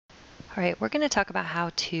All right, we're going to talk about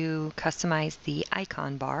how to customize the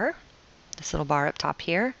icon bar, this little bar up top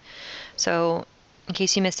here. So in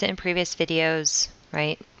case you missed it in previous videos,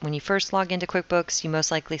 right, when you first log into QuickBooks, you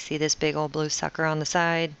most likely see this big old blue sucker on the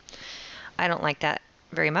side. I don't like that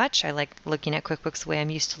very much. I like looking at QuickBooks the way I'm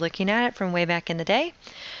used to looking at it from way back in the day.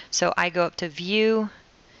 So I go up to View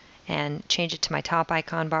and change it to my top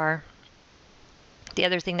icon bar. The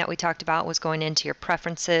other thing that we talked about was going into your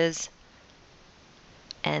preferences,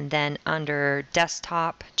 and then under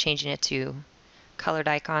desktop, changing it to colored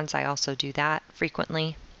icons. I also do that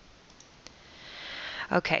frequently.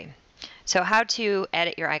 Okay, so how to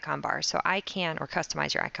edit your icon bar. So I can, or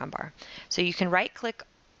customize your icon bar. So you can right click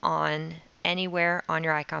on anywhere on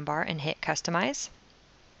your icon bar and hit customize.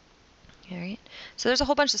 All right. So there's a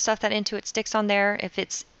whole bunch of stuff that Intuit sticks on there. If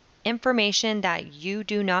it's information that you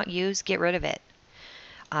do not use, get rid of it.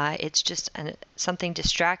 It's just something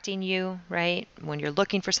distracting you, right? When you're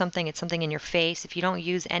looking for something, it's something in your face. If you don't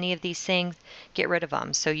use any of these things, get rid of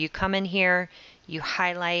them. So you come in here, you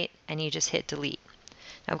highlight, and you just hit delete.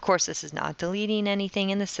 Now, of course, this is not deleting anything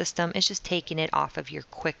in the system. It's just taking it off of your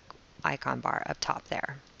quick icon bar up top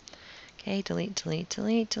there. Okay, delete, delete,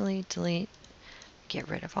 delete, delete, delete. Get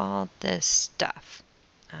rid of all this stuff.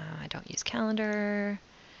 I don't use calendar.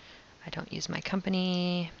 I don't use my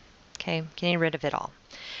company. Okay, getting rid of it all.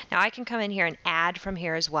 Now I can come in here and add from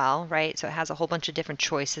here as well, right? So it has a whole bunch of different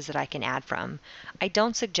choices that I can add from. I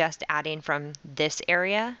don't suggest adding from this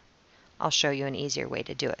area. I'll show you an easier way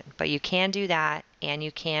to do it. But you can do that, and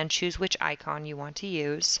you can choose which icon you want to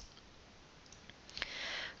use.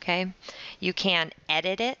 Okay, you can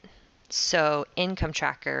edit it. So income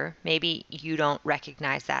tracker, maybe you don't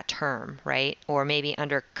recognize that term, right? Or maybe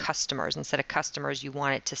under customers, instead of customers, you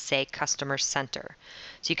want it to say customer center.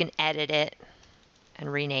 So you can edit it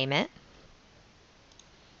and rename it.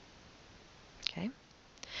 Okay.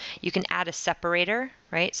 You can add a separator,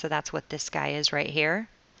 right? So that's what this guy is right here.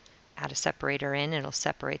 Add a separator in, it'll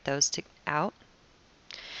separate those out.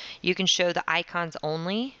 You can show the icons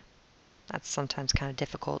only. That's sometimes kind of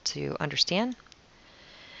difficult to understand.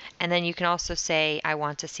 And then you can also say, I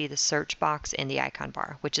want to see the search box in the icon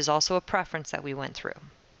bar, which is also a preference that we went through.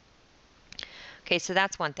 Okay, so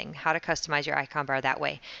that's one thing, how to customize your icon bar that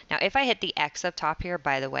way. Now, if I hit the X up top here,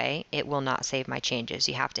 by the way, it will not save my changes.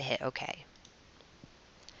 You have to hit OK.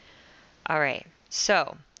 All right,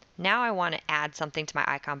 so now I want to add something to my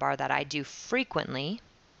icon bar that I do frequently.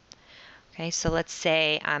 Okay, so let's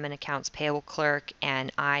say I'm an accounts payable clerk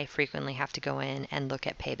and I frequently have to go in and look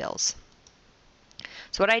at pay bills.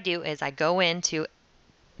 So what I do is I go into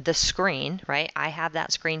the screen, right? I have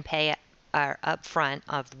that screen up front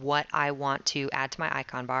of what I want to add to my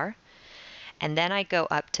icon bar. And then I go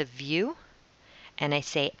up to View and I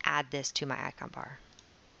say add this to my icon bar.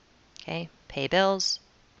 Okay, pay bills.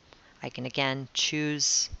 I can again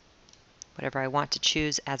choose whatever I want to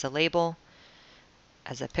choose as a label,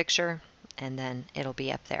 as a picture, and then it'll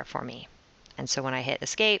be up there for me. And so when I hit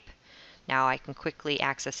escape, now I can quickly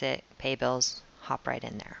access it, pay bills, hop right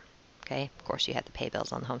in there. Okay, of course you had the pay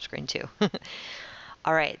bills on the home screen too.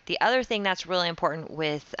 All right, the other thing that's really important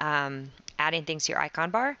with adding things to your icon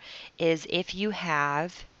bar is if you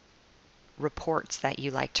have reports that you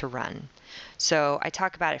like to run. So I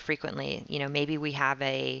talk about it frequently. You know, maybe we have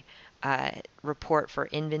a report for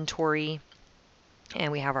inventory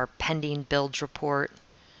and we have our pending bills report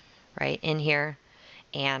right in here,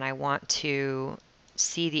 and I want to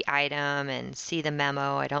see the item and see the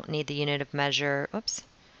memo. I don't need the unit of measure. Oops,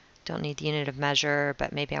 don't need the unit of measure,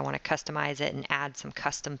 but maybe I want to customize it and add some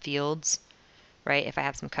custom fields, right? If I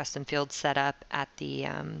have some custom fields set up at the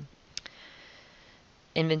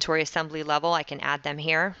inventory assembly level, I can add them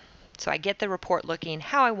here. So I get the report looking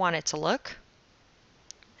how I want it to look,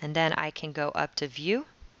 and then I can go up to View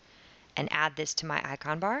and add this to my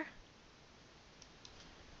icon bar.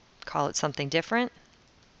 Call it something different.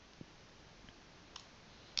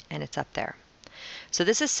 And it's up there. So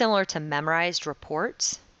this is similar to memorized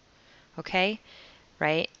reports, okay,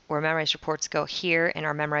 right? Where memorized reports go here in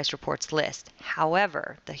our memorized reports list.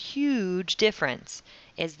 However, the huge difference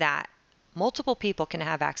is that multiple people can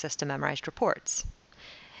have access to memorized reports.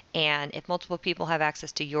 And if multiple people have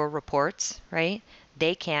access to your reports, right,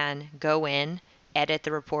 they can go in, edit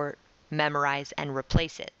the report, memorize, and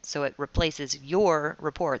replace it. So it replaces your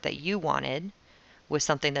report that you wanted with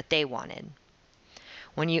something that they wanted.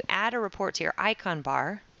 When you add a report to your icon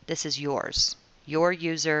bar, this is yours. Your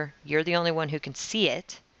user, you're the only one who can see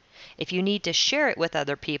it. If you need to share it with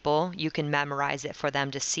other people, you can memorize it for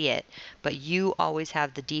them to see it, but you always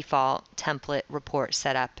have the default template report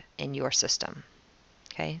set up in your system.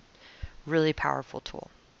 Okay, really powerful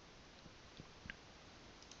tool.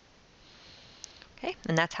 Okay,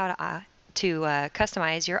 and that's how to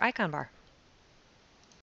customize your icon bar.